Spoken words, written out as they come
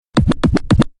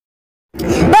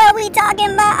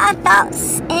talking about our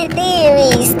thoughts and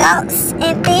theories, thoughts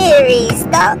and theories,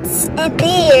 thoughts and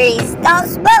theories,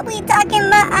 thoughts. But we talking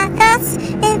about our thoughts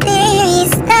and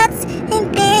theories, thoughts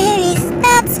and theories,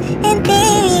 thoughts and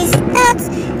theories, thoughts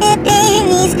and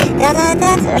theories,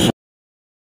 thoughts.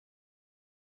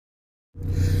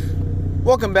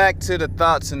 Welcome back to the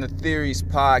Thoughts and the Theories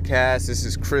podcast. This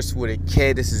is Chris with a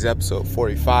K. This is episode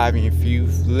 45. And if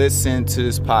you've listened to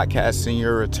this podcast and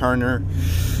you're a returner,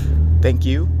 thank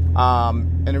you.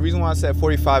 And the reason why I said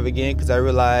 45 again, because I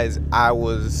realized I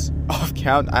was off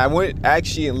count. I went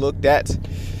actually and looked at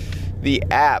the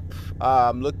app,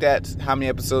 looked at how many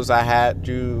episodes I had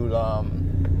through,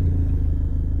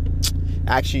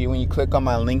 actually when you click on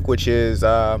my link, which is,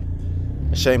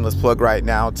 shameless plug right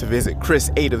now to visit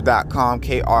chrisative.com,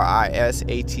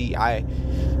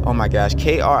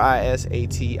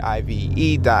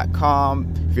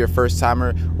 KRISATIVE.com. If you're a first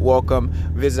timer, welcome.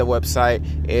 Visit the website.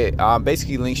 It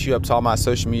basically links you up to all my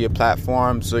social media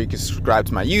platforms, so you can subscribe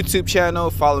to my YouTube channel,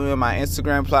 follow me on my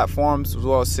Instagram platforms, as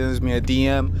well as sends me a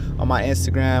DM on my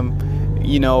Instagram.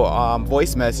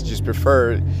 Voice messages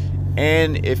preferred.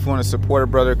 And if you want to support a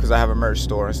brother, because I have a merch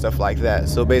store and stuff like that.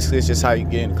 So basically it's just how you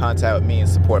get in contact with me and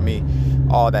support me,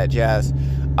 all that jazz.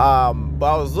 But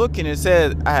I was looking, it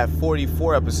said I have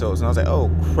 44 episodes, and I was like, oh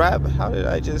crap, how did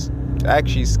I just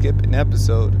actually skip an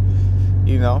episode?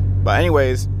 But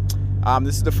anyways,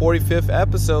 this is the 45th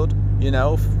episode,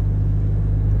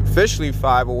 officially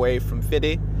 5 away from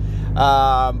 50.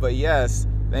 But yes,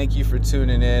 thank you for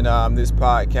tuning in. This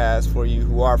podcast, for you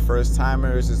who are first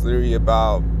timers, is literally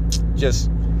about just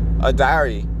a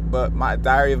diary, but my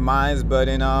diary of mine, but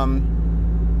in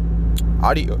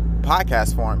audio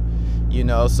podcast form,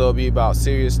 so it'll be about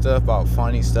serious stuff, about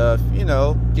funny stuff,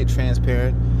 get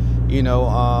transparent,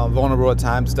 vulnerable at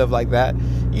times, stuff like that.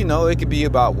 It could be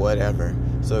about whatever,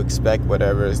 so expect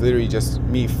whatever. It's literally just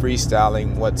me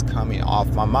freestyling what's coming off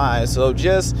my mind. So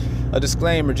just a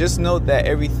disclaimer, just note that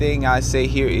everything I say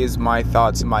here is my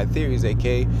thoughts and my theories,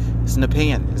 aka it's an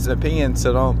opinion,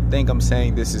 so don't think I'm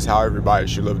saying this is how everybody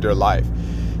should live their life,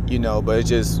 but it's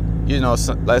just,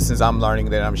 some lessons I'm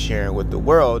learning that I'm sharing with the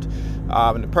world.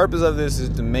 And the purpose of this is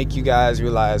to make you guys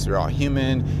realize we're all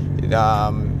human.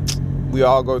 We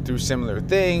all go through similar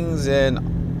things, and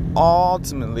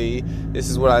ultimately, this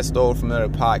is what I stole from another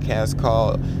podcast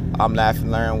called Laugh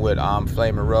and Learn with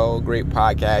Flame Monroe. Great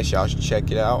podcast. Y'all should check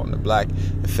it out on the Black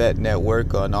Effect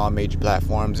Network, on all major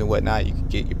platforms and whatnot. You can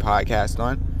get your podcast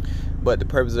on. But the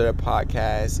purpose of the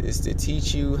podcast is to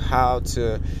teach you how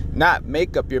to not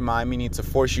make up your mind, meaning to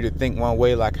force you to think one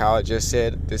way, like how I just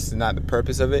said. This is not the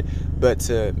purpose of it, but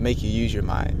to make you use your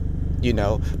mind,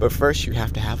 But first, you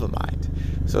have to have a mind.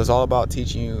 So it's all about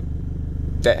teaching you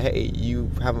that, hey,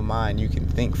 you have a mind, you can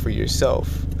think for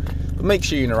yourself. But make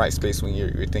sure you're in the right space when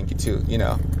you're thinking too,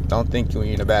 Don't think when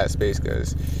you're in a bad space,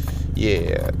 because,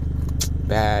 yeah,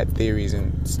 bad theories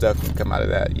and stuff can come out of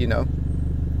that, Yeah.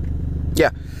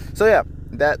 So yeah,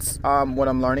 that's what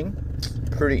I'm learning.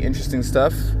 Pretty interesting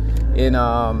stuff in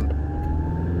what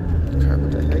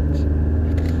the heck?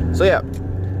 So yeah,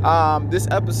 this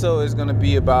episode is gonna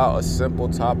be about a simple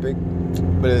topic,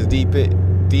 but it's deep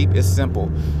it's simple.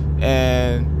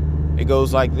 And it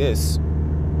goes like this: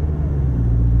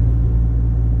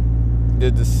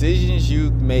 the decisions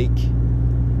you make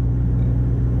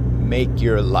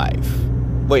your life.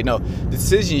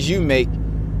 Decisions you make.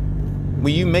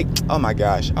 When you make, oh my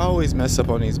gosh, I always mess up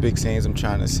on these big sayings I'm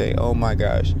trying to say. Oh my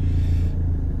gosh.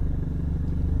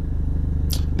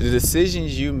 The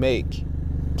decisions you make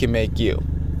can make you.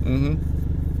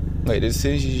 The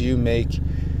decisions you make you.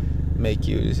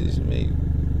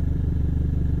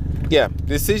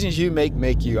 Decisions you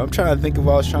make you. I'm trying to think of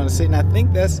what I was trying to say, and I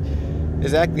think that's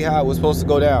exactly how it was supposed to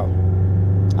go down.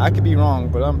 I could be wrong,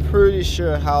 but I'm pretty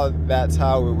sure that's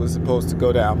how it was supposed to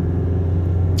go down.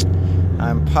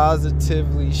 I'm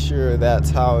positively sure that's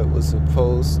how it was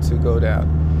supposed to go down.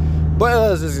 But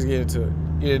let's just get into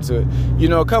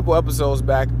it. A couple episodes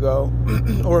back ago,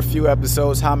 or a few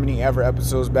episodes, how many ever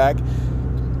episodes back,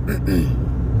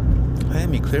 let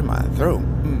me clear my throat.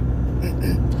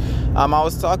 I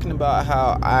was talking about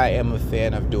how I am a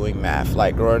fan of doing math.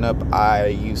 Like growing up, I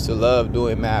used to love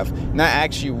doing math. Not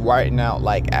actually writing out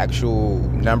like actual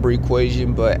number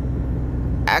equation, but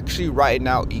actually writing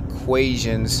out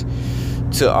equations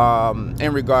to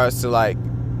in regards to like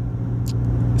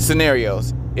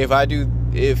scenarios. If I do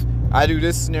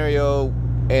this scenario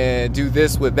and do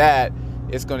this with that,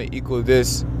 it's going to equal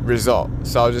this result.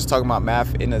 So I was just talking about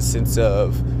math in a sense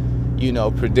of,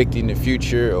 predicting the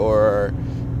future or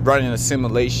running a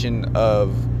simulation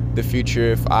of the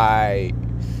future. If I,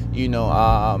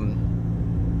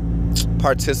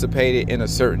 participated in a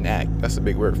certain act. That's a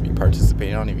big word for me, participate.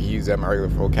 I don't even use that in my regular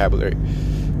vocabulary,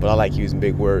 but I like using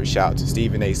big words. Shout out to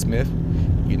Stephen A. Smith,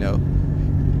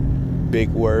 big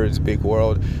words, big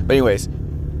world. But anyways,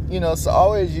 so I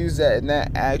always use that, and that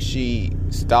actually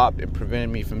stopped and prevented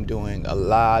me from doing a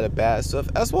lot of bad stuff,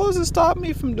 as well as it stopped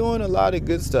me from doing a lot of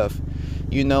good stuff.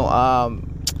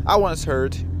 I once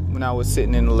heard when I was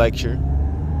sitting in a lecture,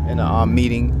 in a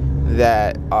meeting,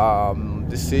 that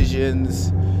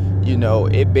decisions,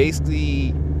 it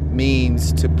basically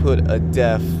means to put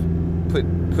death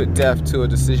to a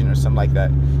decision or something like that.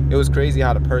 It was crazy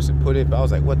how the person put it, but I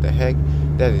was like, what the heck?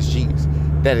 That is genius.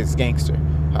 That is gangster.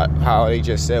 How they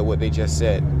just said what they just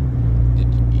said.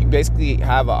 You basically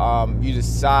have you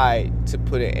decide to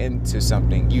put it into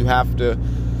something. You have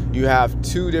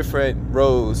two different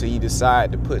roads, and you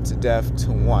decide to put to death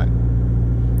to one.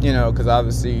 Because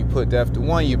obviously you put death to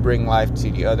one, you bring life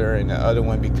to the other, and the other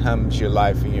one becomes your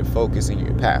life and your focus and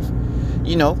your path.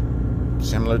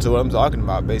 Similar to what I'm talking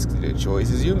about, basically the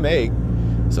choices you make.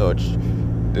 So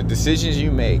the decisions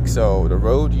you make. So the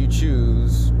road you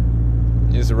choose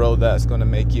is the road that's going to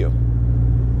make you.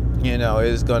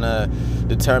 Is going to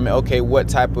determine, okay, what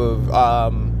type of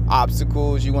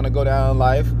obstacles you want to go down in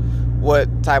life,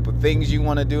 what type of things you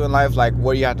want to do in life, like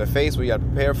what you have to face, what you have to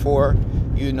prepare for,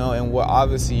 and what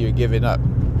obviously you're giving up.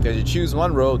 Because you choose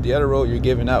one road, the other road you're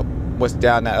giving up what's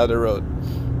down that other road.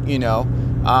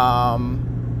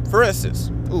 For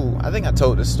instance, I think I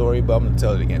told this story, but I'm going to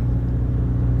tell it again.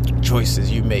 Choices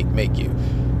you make you.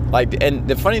 And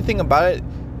the funny thing about it,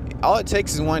 all it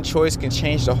takes is one choice can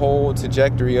change the whole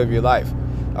trajectory of your life.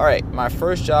 All right, my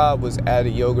first job was at a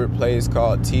yogurt place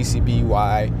called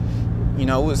TCBY. It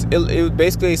was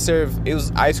basically it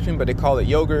was ice cream, but they call it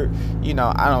yogurt.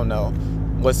 I don't know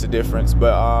what's the difference,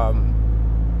 but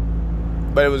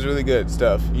it was really good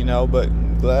stuff, but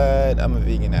I'm glad I'm a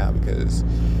vegan now, because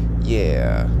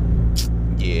yeah,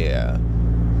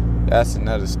 that's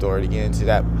another story to get into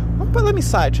that. But let me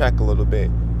sidetrack a little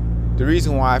bit. The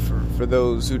reason why, for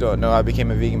those who don't know, I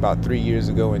became a vegan about 3 years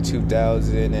ago in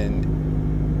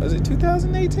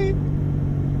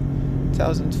 2018?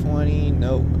 2020?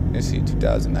 Nope. Let's see,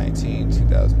 2019,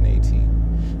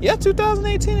 2018. Yeah,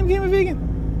 2018 I became a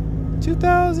vegan.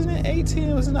 2018,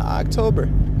 it was in October.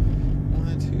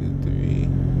 1, 2,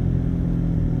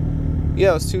 3.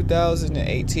 Yeah, it was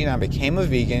 2018 I became a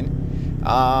vegan.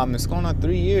 It's going on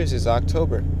 3 years. It's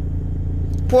October.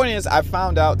 Point is, I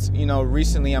found out,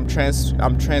 recently I'm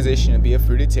transitioning to be a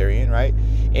fruitarian, right?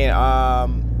 And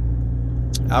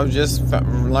I was just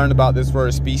learned about this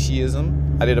word speciesism.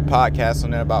 I did a podcast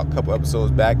on that about a couple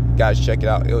episodes back. Guys, check it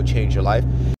out. It'll change your life.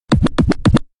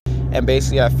 And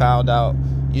basically, I found out,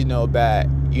 that,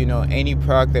 any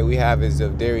product that we have is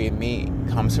of dairy and meat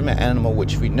comes from an animal,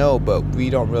 which we know, but we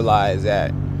don't realize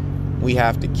that we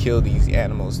have to kill these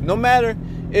animals. No matter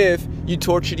if you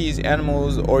torture these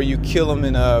animals or you kill them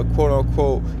in a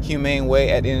quote-unquote humane way,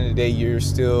 at the end of the day, you're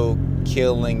still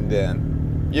killing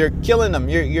them. You're killing them.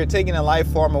 You're taking a life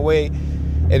form away.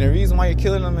 And the reason why you're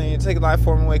killing them and you're taking a life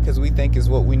form away, because we think is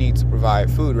what we need to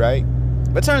provide food, right?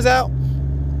 But turns out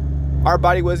our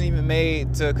body wasn't even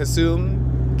made to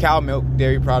consume cow milk,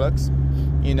 dairy products,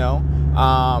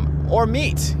 or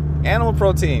meat. Animal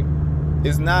protein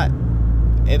is not,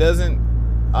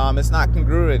 it's not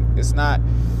congruent. It's not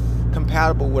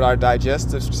compatible with our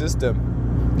digestive system.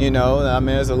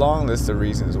 There's a long list of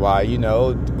reasons why.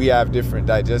 We have different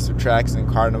digestive tracts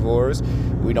in carnivores.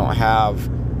 We don't have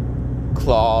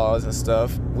claws and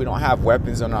stuff. We don't have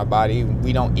weapons on our body.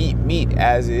 We don't eat meat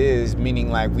as it is,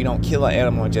 meaning like we don't kill an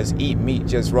animal and just eat meat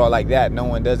just raw like that. No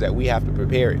one does that. We have to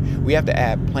prepare it. We have to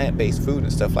add plant-based food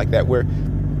and stuff like that. We're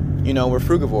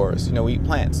frugivores. We eat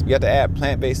plants. We have to add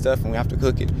plant-based stuff, and we have to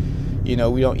cook it. We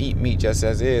don't eat meat just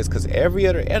as it is, because every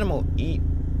other animal eat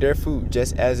their food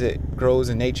just as it grows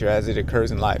in nature, as it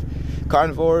occurs in life.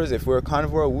 Carnivores, if we're a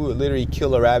carnivore, we would literally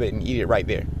kill a rabbit and eat it right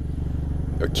there.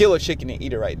 Or kill a chicken and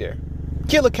eat it right there.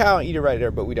 Kill a cow and eat it right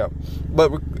there, but we don't.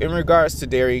 But in regards to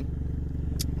dairy,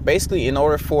 basically, in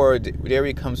order for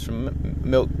dairy comes from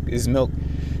milk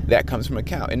that comes from a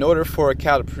cow. In order for a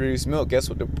cow to produce milk, guess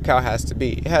what the cow has to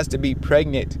be? It has to be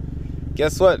pregnant.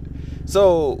 Guess what?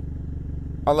 So,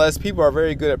 unless people are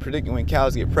very good at predicting when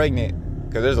cows get pregnant,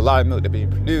 because there's a lot of milk that being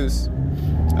produced,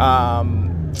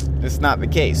 it's not the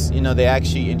case. They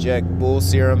actually inject bull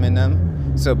serum in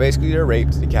them. So basically, they're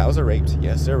raped. The cows are raped.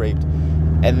 Yes, they're raped.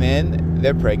 And then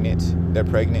they're pregnant.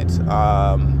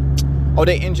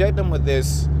 They inject them with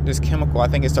this chemical. I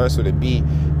think it starts with a B,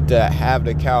 to have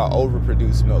the cow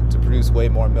overproduce milk, to produce way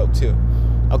more milk too.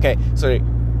 Okay, so they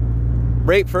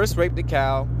first rape the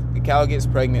cow. The the cow gets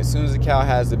pregnant. As soon as the cow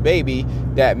has the baby,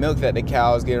 that milk that the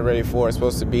cow is getting ready for is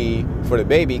supposed to be for the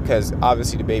baby, because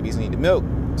obviously the babies need the milk.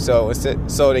 So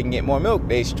so they can get more milk,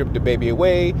 they strip the baby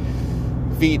away,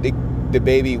 feed the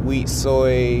baby wheat,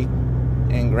 soy,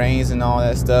 and grains and all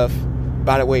that stuff.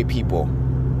 By the way, people,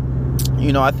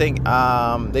 you know, I think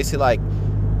they say like,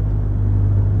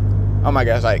 oh my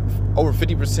gosh, like over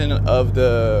 50% of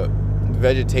the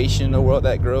vegetation in the world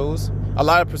that grows, a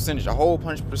lot of percentage, a whole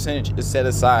bunch of percentage is set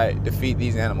aside to feed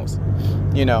these animals,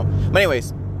 you know. But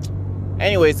anyways,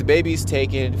 the baby's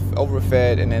taken,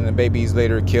 overfed, and then the baby's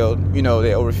later killed. You know,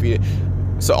 they overfeed it.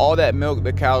 So all that milk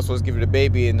the cow's supposed to give the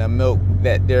baby, and the milk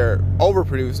that they're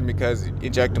overproducing because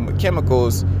inject them with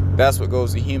chemicals, that's what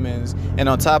goes to humans. And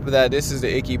on top of that, this is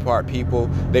the icky part, people.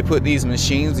 They put these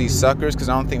machines, these suckers, because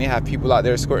I don't think they have people out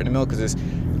there squirting the milk because it's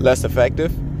less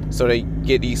effective. So they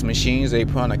get these machines, they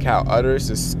put on the cow udders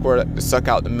to suck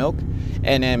out the milk.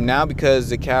 And then now, because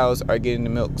the cows are getting the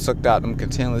milk sucked out of them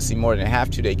continuously more than they have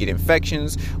to, they get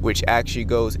infections, which actually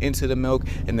goes into the milk.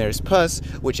 And there's pus,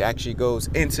 which actually goes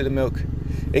into the milk.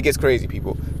 It gets crazy,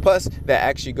 people. Pus that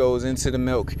actually goes into the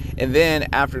milk. And then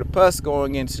after the pus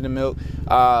going into the milk,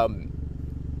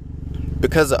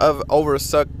 because of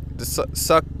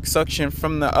suction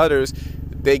from the udders,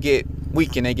 they get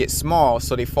weak and they get small,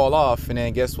 so they fall off. And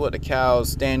then guess what? The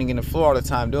cow's standing in the floor all the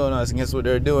time doing this, and guess what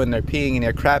they're doing? They're peeing and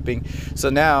they're crapping. So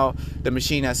now the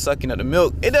machine that's sucking up the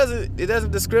milk, it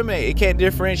doesn't discriminate. It can't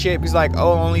differentiate. It's like,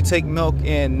 oh, only take milk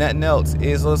and nothing else.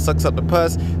 It sucks up the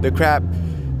pus, the crap,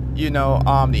 you know,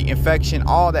 the infection,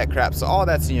 all that crap. So all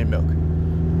that's in your milk.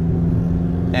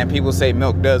 And people say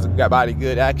milk does got body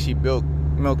good. Actually,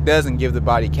 milk doesn't give the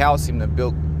body calcium.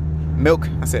 Milk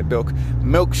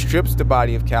strips the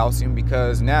body of calcium,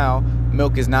 because now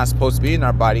milk is not supposed to be in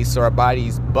our body, so our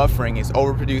body's buffering, is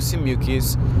overproducing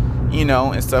mucus, you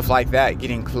know, and stuff like that,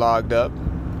 getting clogged up,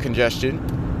 congestion.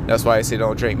 That's why I say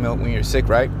don't drink milk when you're sick,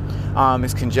 right?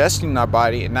 It's congesting our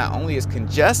body, and not only is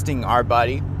congesting our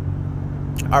body,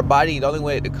 the only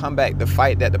way to combat the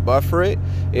fight that to buffer it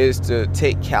is to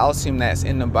take calcium that's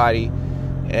in the body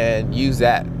and use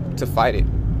that to fight it.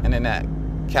 And then that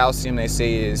calcium, they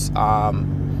say, is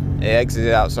it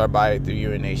exits out our body through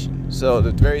urination. So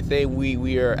the very thing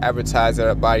we are advertised that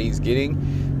our body is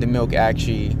getting, the milk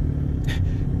actually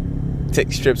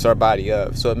strips our body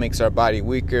of. So it makes our body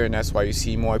weaker, and that's why you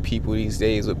see more people these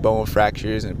days with bone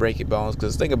fractures and breaking bones.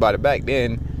 Because think about it, back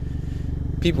then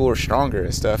people were stronger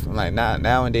and stuff. And like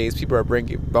nowadays people are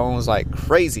breaking bones like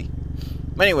crazy.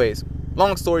 But anyways,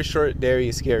 long story short, dairy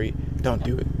is scary. Don't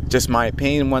do it. Just my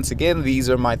opinion. Once again, these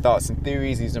are my thoughts and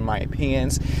theories. These are my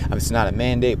opinions. It's not a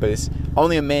mandate, but it's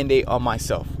only a mandate on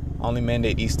myself. I only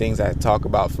mandate these things I talk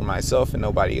about for myself and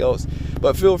nobody else.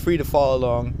 But feel free to follow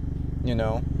along, you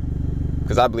know,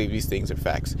 because I believe these things are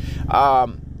facts.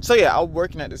 So yeah, I'm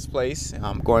working at this place.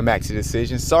 Going back to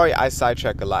decisions. Sorry, I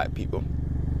sidetrack a lot, people.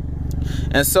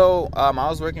 And so I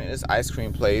was working at this ice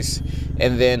cream place,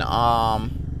 and then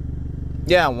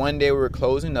yeah, one day we were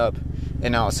closing up,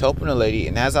 and I was helping a lady,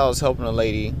 and as I was helping a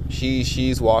lady,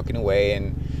 she's walking away,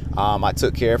 and I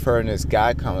took care of her, and this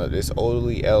guy comes up, this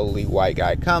elderly white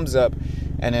guy comes up,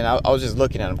 and then I was just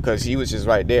looking at him because he was just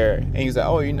right there, and he was like,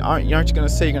 oh, aren't you gonna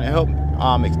say you're gonna help?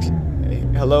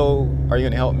 Hello, are you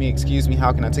gonna help me? Excuse me,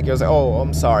 how can I take you? I was like, oh,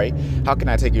 I'm sorry, how can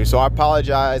I take you? So I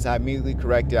apologized. I immediately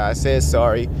corrected. I said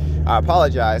sorry, I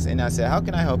apologize, and I said, how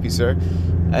can I help you, sir?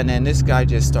 And then this guy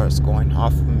just starts going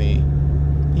off of me.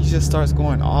 He just starts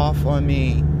going off on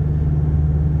me.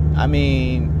 I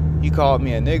mean, he called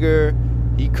me a nigger,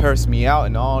 he cursed me out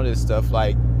and all this stuff,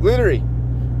 like literally.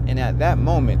 And at that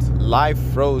moment, life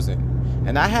frozen,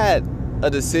 and I had a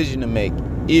decision to make.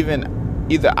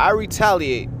 Either I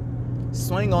retaliate,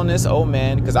 swing on this old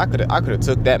man, because I could have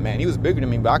took that man. He was bigger than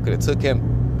me, but I could have took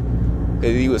him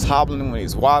because he was hobbling when he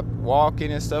was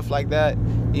walking and stuff like that.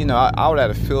 You know, I would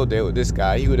have had a field day with this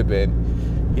guy. He would have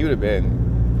been,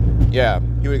 yeah,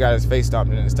 he would have got his face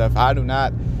stomped and stuff. I do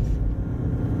not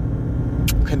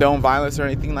condone violence or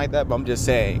anything like that, but I'm just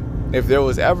saying, if there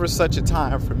was ever such a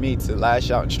time for me to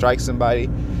lash out and strike somebody,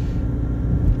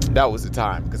 that was the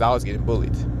time, because I was getting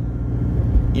bullied.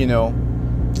 You know,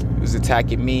 it was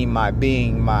attacking me, my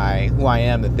being, who I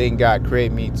am, the thing God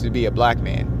created me to be, a black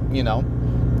man. You know,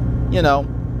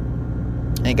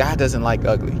 and God doesn't like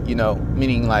ugly. You know,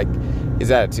 meaning like his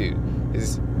attitude,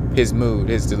 his mood,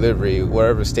 his delivery,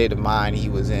 whatever state of mind he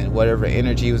was in, whatever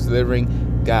energy he was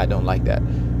delivering, God don't like that.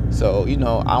 So, you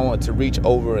know, I want to reach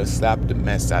over and slap the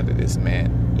mess out of this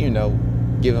man. You know,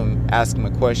 ask him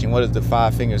a question. What does the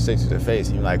 5 fingers say to the face?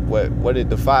 And you're like, what did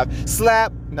the 5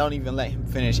 slap? Don't even let him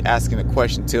finish asking the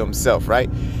question to himself, right?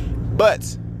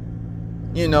 But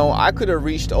You know, I could have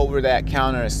reached over that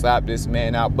counter and slapped this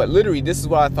man out. But literally, this is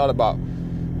what I thought about.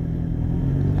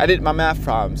 I did my math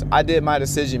problems. I did my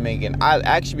decision making. I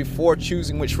actually, before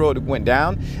choosing which road it went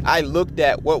down, I looked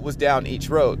at what was down each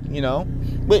road, you know,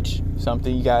 which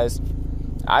something you guys,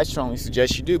 I strongly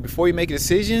suggest you do. Before you make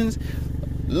decisions,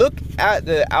 look at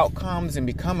the outcomes and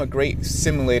become a great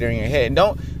simulator in your head. And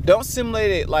don't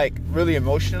simulate it like really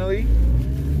emotionally,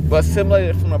 but simulate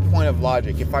it from a point of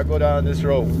logic. If I go down this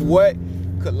road, what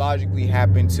could logically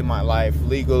happen to my life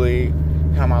legally,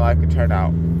 how my life could turn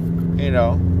out, you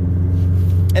know?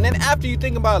 And then after you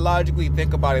think about it logically,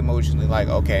 think about it emotionally. Like,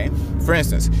 okay, for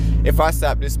instance, if I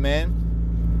stop this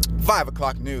man, 5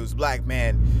 o'clock news, black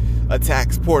man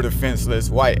attacks poor defenseless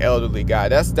white elderly guy.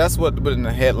 That's what put in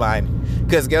the headline.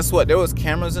 Because guess what? There was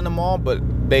cameras in the mall, but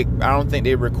I don't think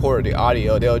they recorded the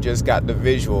audio. They just got the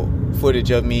visual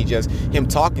footage of me, just him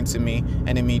talking to me,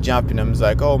 and then me jumping him. It's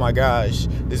like, oh my gosh,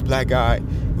 this black guy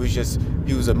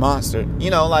he was a monster. You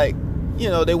know, like, you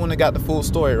know, they wouldn't have got the full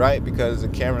story, right? Because the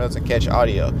camera doesn't catch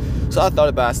audio. So I thought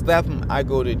about it. Slap him, I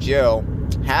go to jail,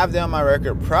 have that on my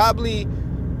record, probably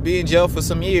be in jail for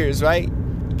some years, right?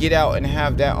 Get out and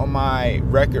have that on my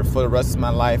record for the rest of my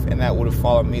life, and that would have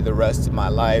followed me the rest of my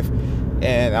life.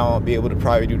 And I won't be able to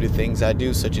probably do the things I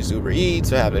do, such as Uber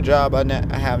Eats, or have the job I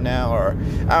have now, or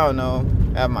I don't know,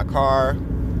 have my car,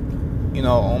 you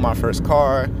know, own my first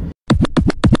car,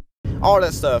 all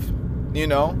that stuff, you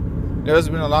know. There's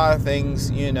been a lot of things,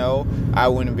 you know, I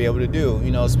wouldn't be able to do, you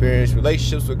know, experience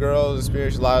relationships with girls,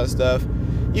 experience a lot of stuff,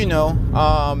 you know,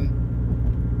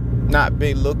 not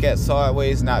being looked at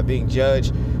sideways, not being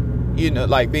judged, you know,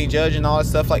 like being judged and all that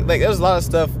stuff. Like there's a lot of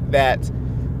stuff that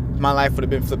my life would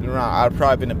have been flipping around. I'd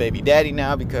probably been a baby daddy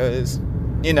now because,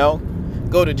 you know,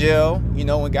 go to jail. You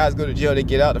know, when guys go to jail, they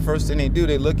get out. The first thing they do,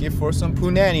 they looking for some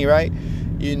punani, right?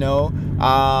 You know,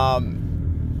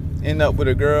 end up with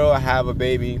a girl, I have a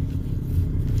baby.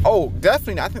 Oh,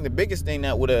 definitely. I think the biggest thing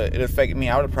that would have affected me,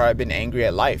 I would have probably been angry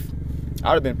at life. I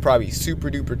would have been probably super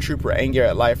duper trooper angry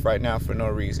at life right now for no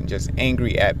reason. Just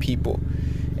angry at people,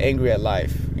 angry at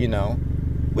life, you know,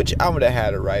 which I would have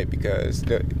had it right because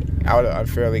I would have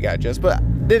unfairly got just. But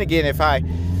then again, if I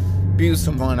abuse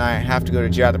someone, I have to go to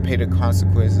jail to pay the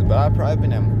consequences. But I've probably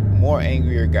been a more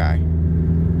angrier guy.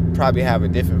 Probably have a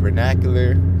different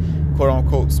vernacular, quote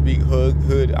unquote, speak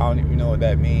hood. I don't even know what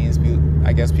that means.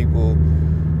 I guess people,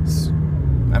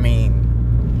 I mean,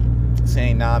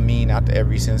 saying nah mean after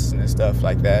every sentence and stuff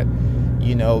like that,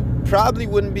 you know, probably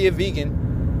wouldn't be a vegan.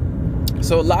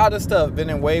 So a lot of stuff, been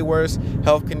in way worse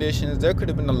health conditions. There could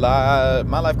have been a lot,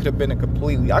 my life could have been I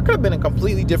could have been a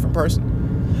completely different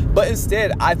person. But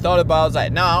instead, I thought about, I was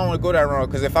like, nah, I don't want to go that road,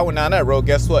 because if I went down that road,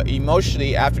 guess what?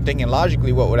 Emotionally, after thinking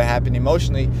logically what would have happened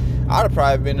emotionally, I'd have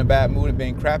probably been in a bad mood and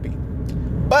been crappy.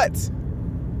 But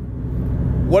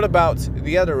what about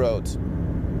the other roads?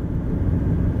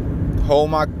 Hold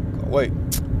my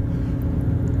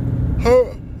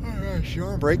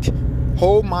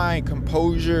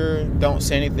composure. Don't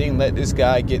say anything. Let this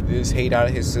guy get this hate out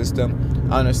of his system.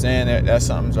 I understand that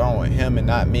something's wrong with him and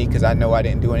not me, because I know I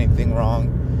didn't do anything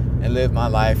wrong, and live my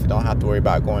life. Don't have to worry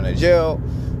about going to jail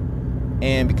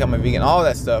and become a vegan, all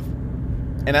that stuff.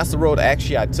 And that's the road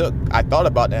actually I took. I thought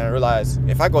about that and realized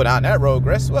if I go down that road,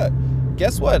 guess what?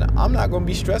 I'm not going to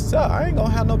be stressed out. I ain't going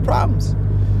to have no problems.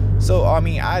 So, I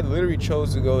mean, I literally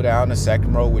chose to go down the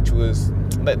second road, which was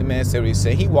let the man say what he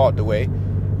said. He walked away.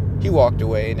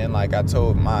 And then, like, I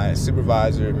told my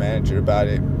manager about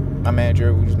it. My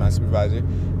manager, which is my supervisor.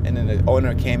 And then the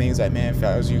owner came in. He was like, man, if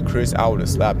I was you, Chris, I would have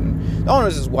slapped him. The owner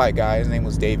is this white guy. His name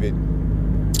was David.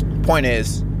 Point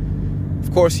is,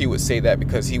 of course he would say that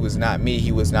because he was not me.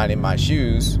 He was not in my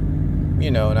shoes.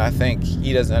 You know, and I think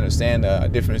he doesn't understand the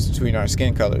difference between our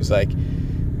skin colors. Like,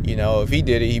 you know, if he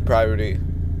did it, he probably would have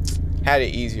had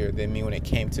it easier than me when it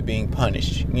came to being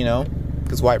punished, you know,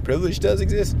 because white privilege does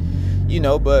exist, you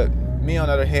know. But me, on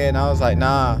the other hand, I was like,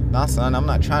 nah, son, I'm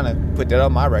not trying to put that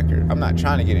on my record. I'm not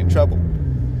trying to get in trouble.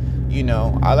 You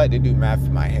know, I like to do math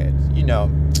in my head, you know,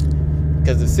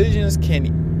 because decisions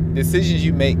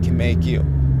you make can make you,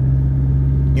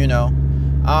 you know.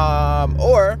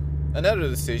 Or another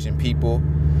decision, people,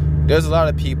 there's a lot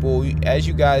of people, as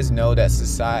you guys know, that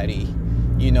society,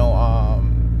 you know,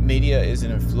 media is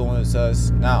an influence us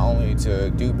not only to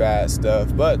do bad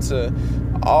stuff, but to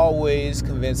always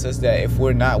convince us that if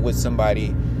we're not with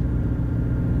somebody,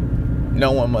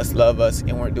 no one must love us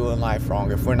and we're doing life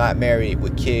wrong. If we're not married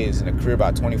with kids and a career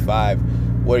by 25,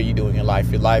 what are you doing in life?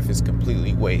 Your life is a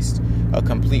complete waste,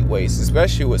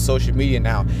 especially with social media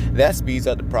now. That speeds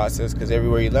up the process, because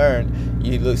everywhere you learn,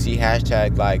 you see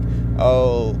hashtag like,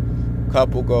 oh,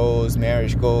 couple goals,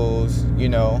 marriage goals, you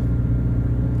know,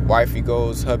 wifey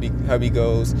goes, hubby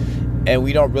goes, and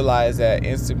we don't realize that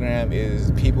Instagram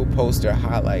is people post their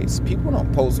highlights. People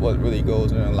don't post what really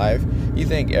goes on in their life. You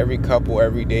think every couple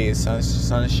every day is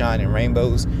sunshine and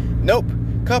rainbows? Nope.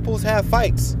 Couples have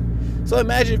fights. So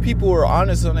imagine if people were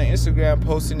honest on their Instagram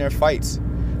posting their fights.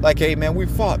 Like, hey man, we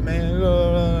fought, man.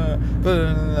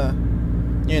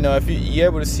 You know, if you're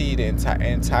able to see the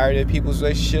entirety of people's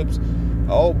relationships,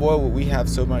 oh boy, would we have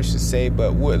so much to say.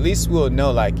 But at least we'll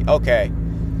know, like, okay,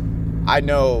 I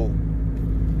know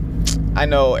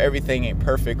everything ain't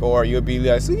perfect. Or you'll be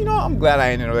like, so, you know, I'm glad I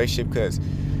ain't in a relationship because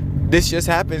this just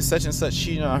happened. Such and such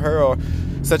cheating on her, or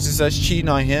such and such cheating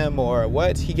on him, or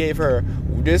what, he gave her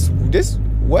this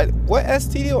what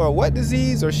STD or what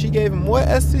disease, or she gave him what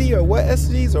STD or what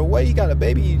STDs, or what, he got a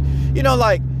baby, you know,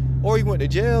 like, or he went to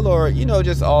jail, or, you know,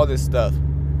 just all this stuff.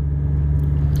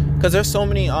 Because there's so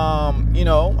many, you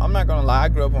know, I'm not gonna lie, I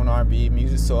grew up on R&B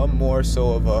music, so I'm more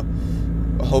so of a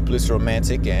hopeless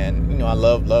romantic, and, you know, I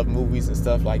love movies and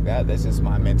stuff like that. That's just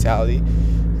my mentality.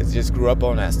 Because I just grew up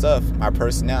on that stuff. My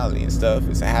personality and stuff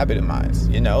is a habit of mine.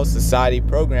 You know, society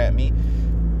programmed me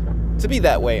to be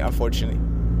that way, unfortunately.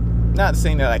 Not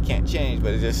saying that I can't change,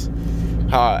 but it's just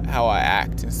how I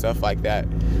act and stuff like that.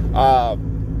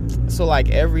 So like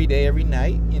every day, every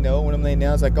night, you know, when I'm laying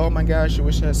down, it's like, oh my gosh, I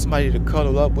wish I had somebody to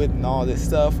cuddle up with and all this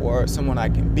stuff, or someone I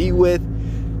can be with,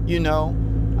 you know.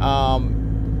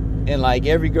 And like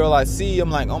every girl I see, I'm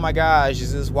like, oh my gosh,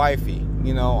 is this wifey?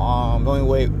 You know, the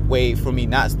only way for me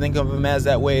not to think of them as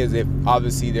that way is if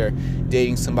obviously they're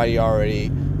dating somebody already,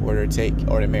 or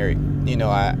they're married. You know,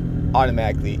 I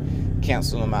automatically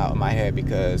cancel them out of my head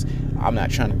because I'm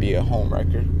not trying to be a home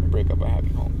wrecker, break up a happy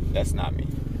home. That's not me.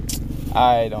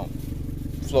 I don't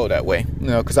flow that way, you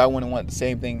know, because I wouldn't want the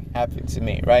same thing happen to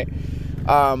me, right?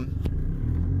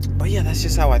 But yeah, that's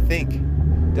just how I think.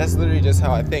 That's literally just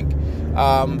how I think.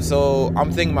 So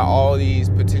I'm thinking about all these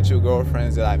potential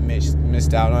girlfriends that I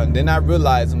missed out on. Then I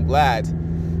realized I'm glad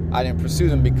I didn't pursue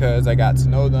them, because I got to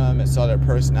know them and saw their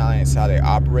personality and saw how they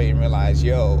operate, and realized,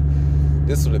 yo,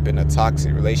 this would have been a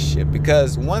toxic relationship.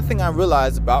 Because one thing I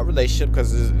realized about relationship,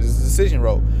 because it's a decision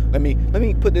role. Let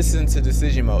me put this into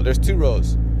decision mode. There's two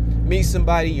roles. Meet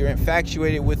somebody, you're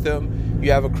infatuated with them,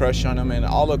 you have a crush on them, and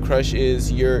all a crush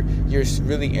is you're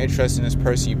really interested in this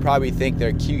person. You probably think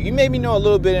they're cute. You maybe know a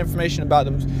little bit of information about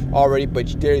them already,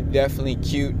 but they're definitely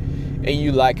cute, and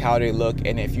you like how they look.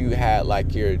 And if you had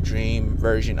like your dream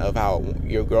version of how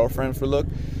your girlfriend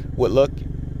would look,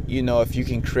 you know, if you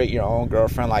can create your own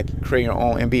girlfriend, like create your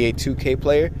own NBA 2K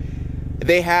player,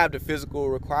 they have the physical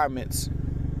requirements,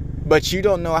 but you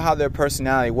don't know how their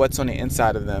personality, what's on the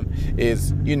inside of them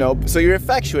is, you know. So you're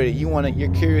infatuated,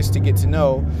 you're curious to get to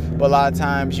know, but a lot of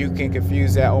times you can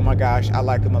confuse that, oh my gosh, I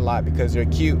like them a lot because they're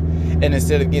cute, and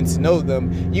instead of getting to know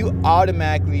them, you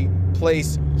automatically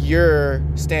place your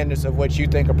standards of what you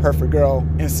think a perfect girl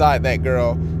inside that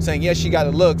girl, saying, yes, she got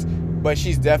the looks, but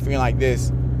she's definitely like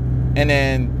this. And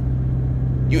then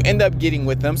you end up getting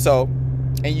with them. So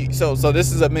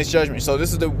this is a misjudgment. So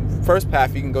this is the first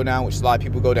path you can go down, which a lot of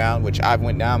people go down, which I've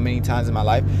went down many times in my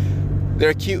life.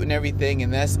 They're cute and everything,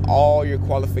 and that's all your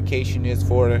qualification is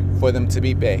for them to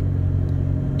be bae.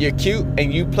 You're cute,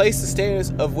 and you place the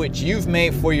standards of which you've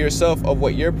made for yourself of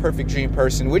what your perfect dream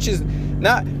person, which is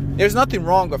not, there's nothing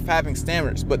wrong with having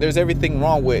standards, but there's everything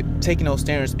wrong with taking those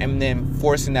standards and then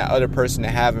forcing that other person to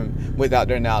have them without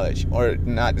their knowledge, or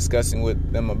not discussing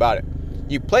with them about it.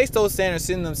 You place those standards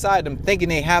in them side them, thinking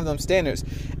they have them standards,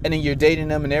 and then you're dating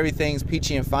them and everything's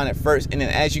peachy and fine at first, and then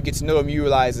as you get to know them, you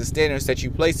realize the standards that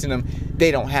you placed in them, they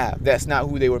don't have. That's not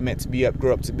who they were meant to be,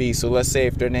 grow up to be. So let's say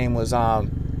if their name was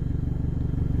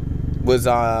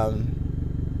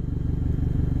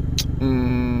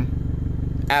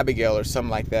Abigail or something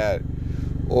like that,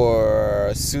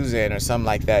 or Susan or something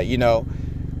like that, you know,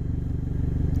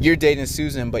 you're dating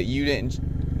Susan, but you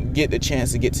didn't get the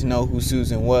chance to get to know who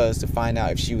Susan was, to find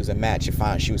out if she was a match, to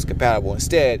find out she was compatible.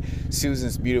 Instead,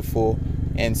 Susan's beautiful,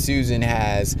 and Susan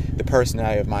has the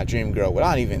personality of my dream girl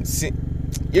without even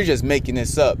you're just making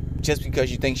this up. Just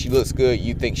because you think she looks good,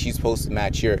 you think she's supposed to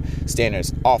match your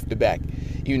standards off the back,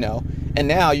 you know. And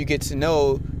now you get to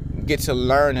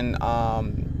learn and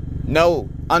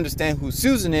understand who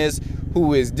Susan is,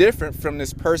 who is different from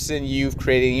this person you've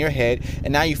created in your head.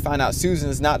 And now you find out Susan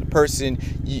is not the person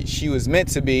she was meant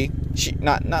to be.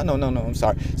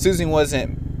 Susan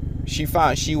wasn't, she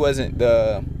found she wasn't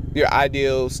your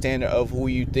ideal standard of who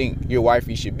you think your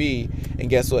wifey should be. And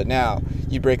guess what? Now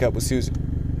you break up with Susan,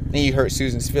 and you hurt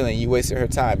Susan's feeling. You wasted her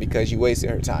time because you wasted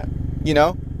her time, you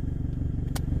know.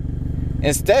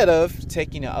 Instead of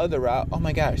taking the other route, oh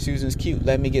my gosh, Susan's cute,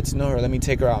 let me get to know her, let me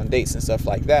take her out on dates and stuff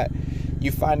like that.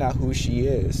 You find out who she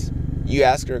is. You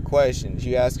ask her questions.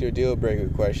 You ask her deal breaker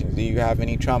questions. Do you have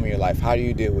any trauma in your life? How do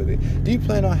you deal with it? Do you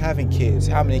plan on having kids?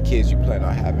 How many kids you plan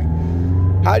on having?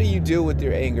 How do you deal with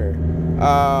your anger?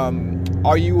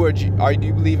 Do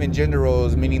you believe in gender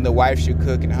roles, meaning the wife should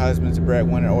cook and the husband's a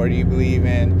breadwinner, or do you believe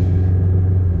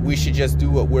in we should just do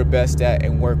what we're best at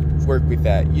and work with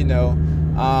that?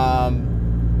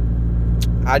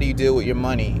 How do you deal with your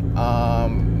money?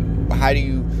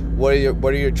 What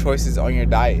are your choices on your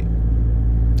diet?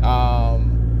 How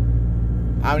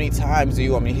many times do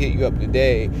you want me to hit you up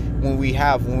today when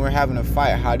we're having a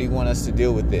fight? How do you want us to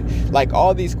deal with it? Like,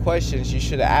 all these questions you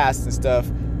should have asked and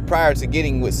stuff prior to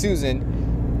getting with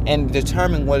Susan, and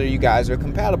determine whether you guys are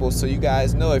compatible, so you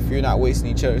guys know if you're not wasting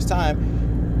each other's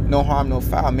time, no harm, no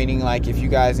foul. Meaning, like, if you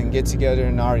guys can get together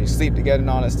and already sleep together and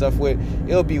all that stuff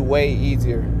it'll be way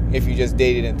easier if you just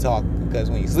dated and talk. Because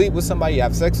when you sleep with somebody, you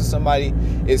have sex with somebody,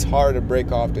 it's hard to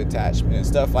break off the attachment and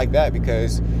stuff like that,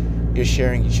 because you're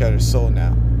sharing each other's soul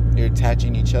now. You're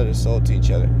attaching each other's soul to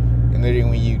each other. And literally,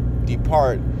 when you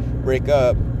break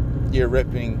up, you're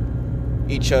ripping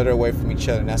each other away from each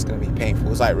other, and that's going to be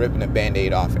painful. It's like ripping a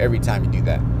Band-Aid off every time you do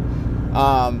that.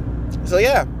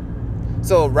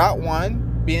 So route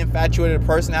 1, be infatuated with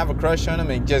a person, have a crush on them,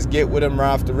 and just get with them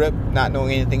right off the rip, not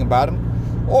knowing anything about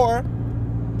them. Or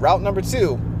route number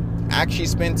 2, actually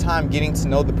spend time getting to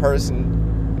know the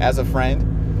person as a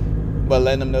friend, but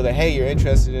letting them know that, hey, you're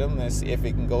interested in them. Let's see if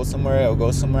it can go somewhere. It'll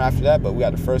go somewhere after that, but we got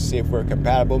to first see if we're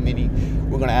compatible, meaning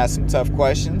we're going to ask some tough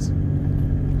questions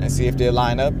and see if they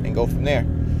line up and go from there.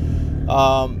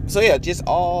 Just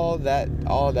all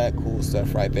that cool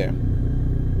stuff right there.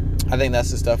 I think that's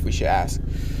the stuff we should ask.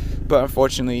 But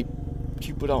unfortunately,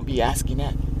 people don't be asking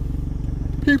that.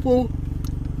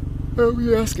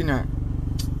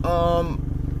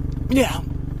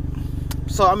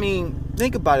 So, I mean,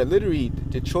 think about it. Literally,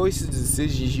 the choices,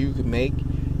 decisions you can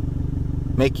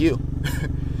make you.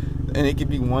 And it could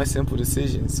be one simple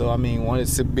decision. So, I mean, one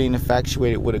is being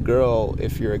infatuated with a girl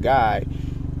if you're a guy,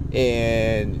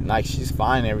 and, like, she's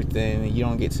fine and everything, and you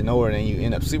don't get to know her, and then you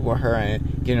end up sleeping with her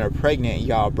and getting her pregnant, and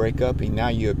y'all break up, and now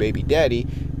you're a baby daddy.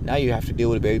 Now you have to deal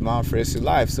with a baby mom for the rest of your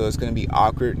life. So it's going to be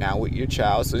awkward now with your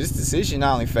child. So this decision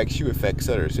not only affects you, it affects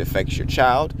others. It affects your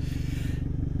child.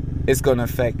 It's going to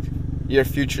affect your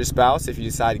future spouse if you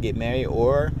decide to get married,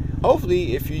 or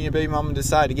hopefully if you and your baby mama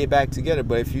decide to get back together.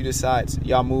 But if you decide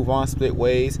y'all move on, split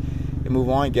ways, and move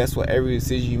on, guess what? Every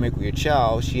decision you make with your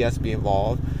child, she has to be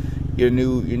involved. Your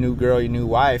new girl, your new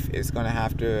wife is going to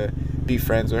have to be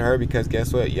friends with her, because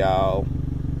guess what? You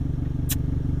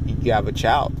have a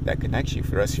child that connects you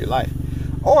for the rest of your life.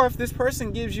 Or if this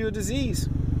person gives you a disease,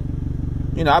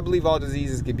 I believe all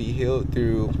diseases can be healed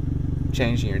through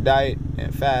changing your diet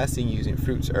and fasting, using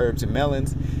fruits, herbs, and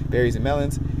berries and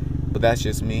melons. But that's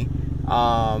just me.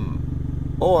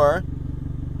 Or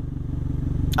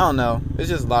I don't know. There's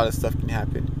just a lot of stuff can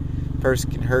happen. Person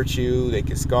can hurt you, they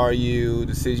can scar you.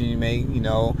 Decision you make,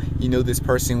 this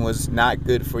person was not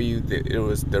good for you. It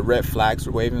was the red flags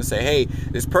were waving and say, hey,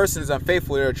 this person is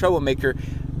unfaithful, they're a troublemaker,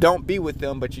 don't be with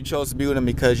them. But you chose to be with them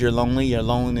because you're lonely. Your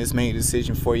loneliness made a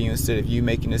decision for you instead of you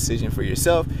making a decision for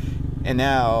yourself. And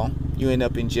now you end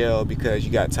up in jail because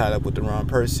you got tied up with the wrong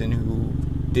person who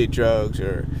did drugs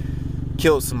or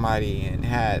killed somebody and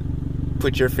had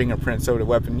put your fingerprints over the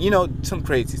weapon, some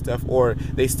crazy stuff. Or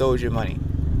they stole your money.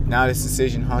 Now this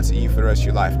decision haunts you for the rest of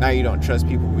your life. Now you don't trust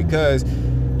people because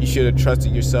you should have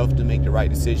trusted yourself to make the right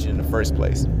decision in the first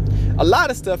place. A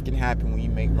lot of stuff can happen when you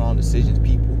make wrong decisions,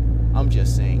 people. I'm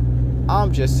just saying,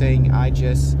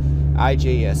 IJS.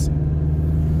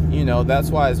 That's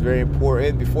why it's very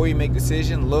important. Before you make a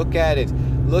decision, look at it.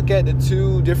 Look at the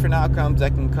 2 different outcomes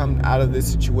that can come out of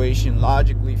this situation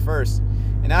logically first.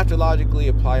 And after logically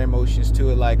apply your emotions to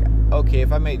it, like, okay,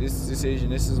 if I make this decision,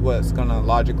 this is what's going to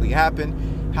logically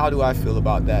happen. How do I feel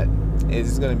about that? Is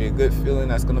this going to be a good feeling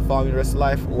that's going to follow me the rest of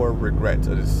life, or regret,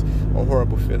 or this a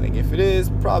horrible feeling? If it is,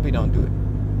 probably don't do it.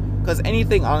 Because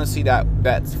anything, honestly,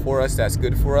 that's for us, that's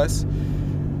good for us,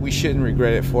 we shouldn't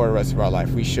regret it for the rest of our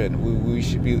life. We shouldn't. We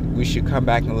should come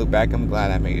back and look back. I'm glad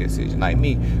I made a decision. Like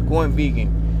me, going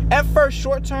vegan. At first,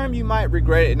 short term, you might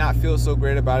regret it and not feel so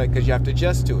great about it because you have to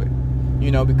adjust to it.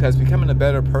 Because becoming a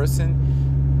better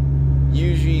person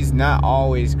usually is not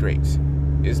always great.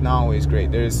 It's not always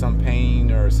great. There's some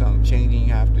pain or some changing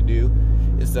you have to do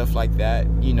and stuff like that.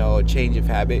 A change of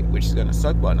habit, which is going to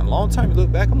suck. But in a long time, you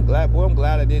look back, I'm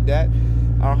glad I did that.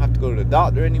 I don't have to go to the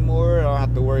doctor anymore. I don't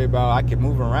have to worry about, I can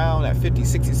move around at 50,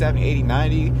 60, 70, 80,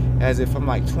 90 as if I'm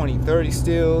like 20, 30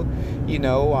 still.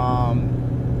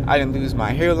 I didn't lose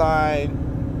my hairline.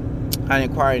 I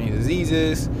didn't acquire any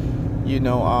diseases.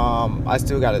 I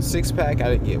still got a six-pack.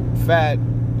 I didn't get fat.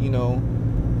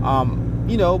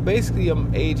 Basically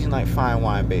I'm aging like fine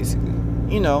wine, basically.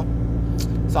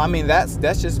 So I mean, that's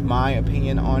just my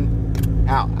opinion on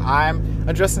how I'm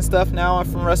addressing stuff now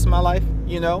from the rest of my life.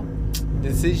 The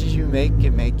decisions you make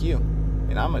can make you,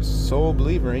 and I'm a sole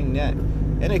believer in that,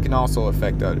 and it can also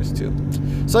affect others too.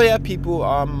 So yeah, people,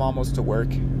 I'm almost to work,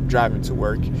 driving to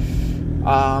work.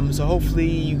 So hopefully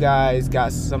you guys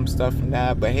got some stuff from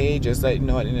that. But hey, just let you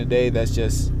know, at the end of the day, that's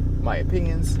just my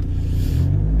opinions.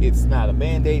 It's not a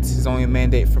mandate. It's only a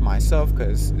mandate for myself,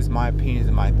 because it's my opinions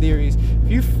and my theories.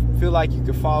 If you feel like you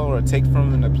can follow or take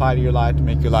from them and apply to your life to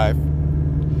make your life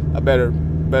a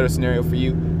better scenario for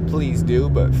you, please do.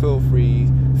 But feel free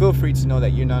to know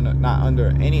that you're not under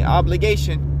any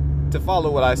obligation to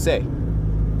follow what I say.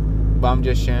 But I'm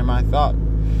just sharing my thought.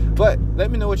 But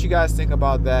let me know what you guys think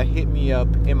about that. Hit me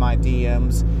up in my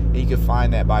DMs. And you can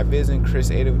find that by visiting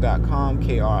chrisative.com,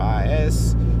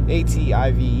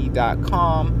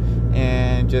 KRISATIVE.com,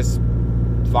 and just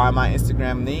find my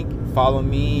Instagram link. Follow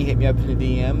me, hit me up in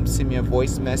the DM, send me a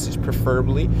voice message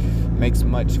preferably. Makes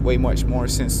way much more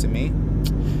sense to me.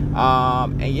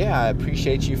 And yeah, I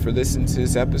appreciate you for listening to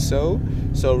this episode.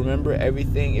 So remember,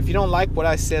 everything, if you don't like what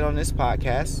I said on this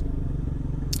podcast,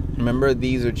 remember,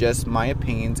 these are just my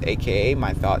opinions, aka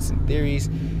my thoughts and theories.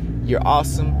 You're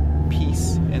awesome.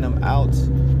 Peace, and I'm out.